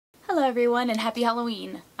Hello everyone and happy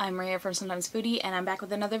Halloween! I'm Maria from Sometimes Foodie and I'm back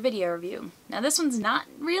with another video review. Now this one's not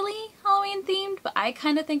really Halloween themed, but I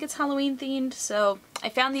kind of think it's Halloween themed, so I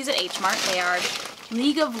found these at H-mart. They are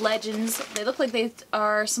League of Legends. They look like they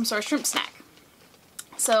are some sort of shrimp snack.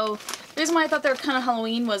 So the reason why I thought they were kind of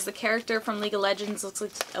Halloween was the character from League of Legends looks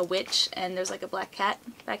like a witch and there's like a black cat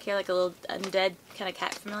back here, like a little undead kind of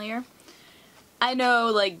cat familiar. I know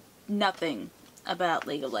like nothing about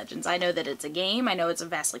League of Legends. I know that it's a game. I know it's a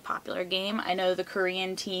vastly popular game. I know the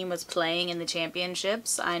Korean team was playing in the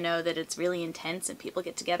championships. I know that it's really intense and people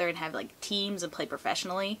get together and have like teams and play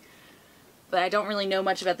professionally. But I don't really know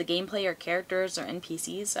much about the gameplay or characters or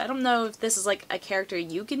NPCs. So I don't know if this is like a character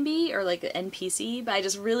you can be or like an NPC, but I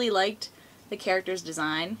just really liked the character's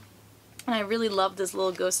design. And I really love this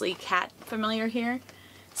little ghostly cat familiar here.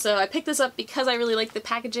 So I picked this up because I really like the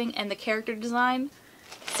packaging and the character design.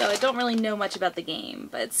 So I don't really know much about the game,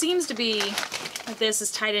 but it seems to be like this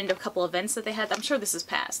is tied into a couple events that they had. I'm sure this is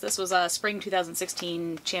past. This was Spring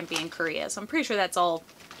 2016 Champion Korea, so I'm pretty sure that's all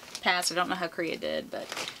past. I don't know how Korea did, but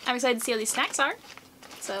I'm excited to see how these snacks are.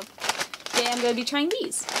 So today I'm going to be trying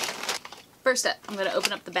these. First up, I'm going to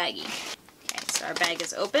open up the baggie. Okay, so our bag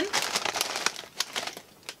is open.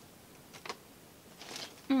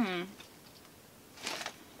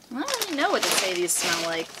 I don't really know what to say these smell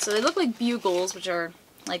like. So they look like bugles, which are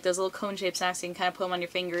like those little cone-shaped snacks. You can kind of put them on your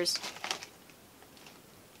fingers.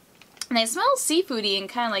 And they smell seafoody and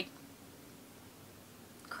kind of like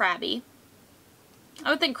crabby.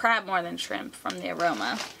 I would think crab more than shrimp from the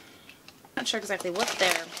aroma. Not sure exactly what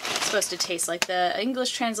they're supposed to taste like. The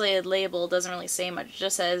English translated label doesn't really say much. It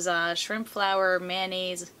just says shrimp flour,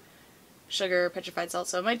 mayonnaise, sugar, petrified salt.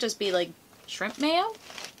 So it might just be like shrimp mayo?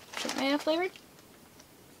 Shrimp mayo flavored?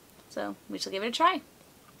 So we shall give it a try.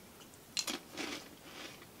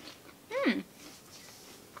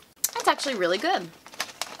 That's actually really good.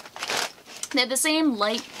 They have the same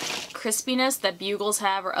light crispiness that bugles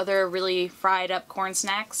have or other really fried up corn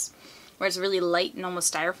snacks, where it's really light and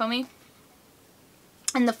almost styrofoamy.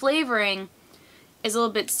 And the flavoring is a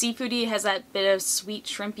little bit seafoody. It has that bit of sweet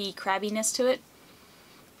shrimpy crabbiness to it.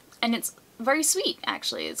 And it's very sweet,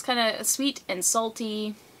 actually. It's kind of sweet and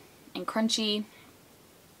salty and crunchy.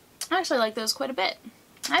 I actually like those quite a bit.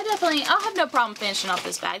 I'll have no problem finishing off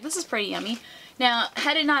this bag. This is pretty yummy. Now,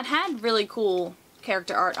 had it not had really cool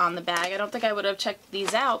character art on the bag, I don't think I would have checked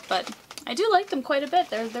these out, but I do like them quite a bit.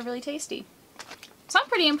 They're really tasty. So I'm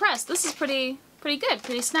pretty impressed. This is pretty good,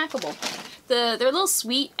 pretty snackable. They're a little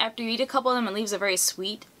sweet. After you eat a couple of them, it leaves a very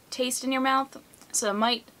sweet taste in your mouth, so it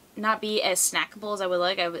might not be as snackable as I would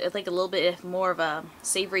like. I would like a little bit more of a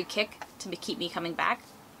savory kick to keep me coming back.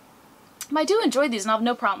 But I do enjoy these and I'll have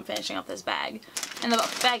no problem finishing off this bag. And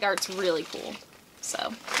the bag art's really cool.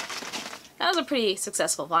 So that was a pretty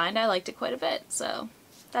successful find. I liked it quite a bit. So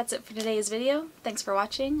that's it for today's video. Thanks for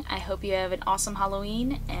watching. I hope you have an awesome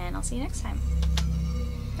Halloween and I'll see you next time.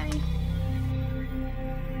 Bye.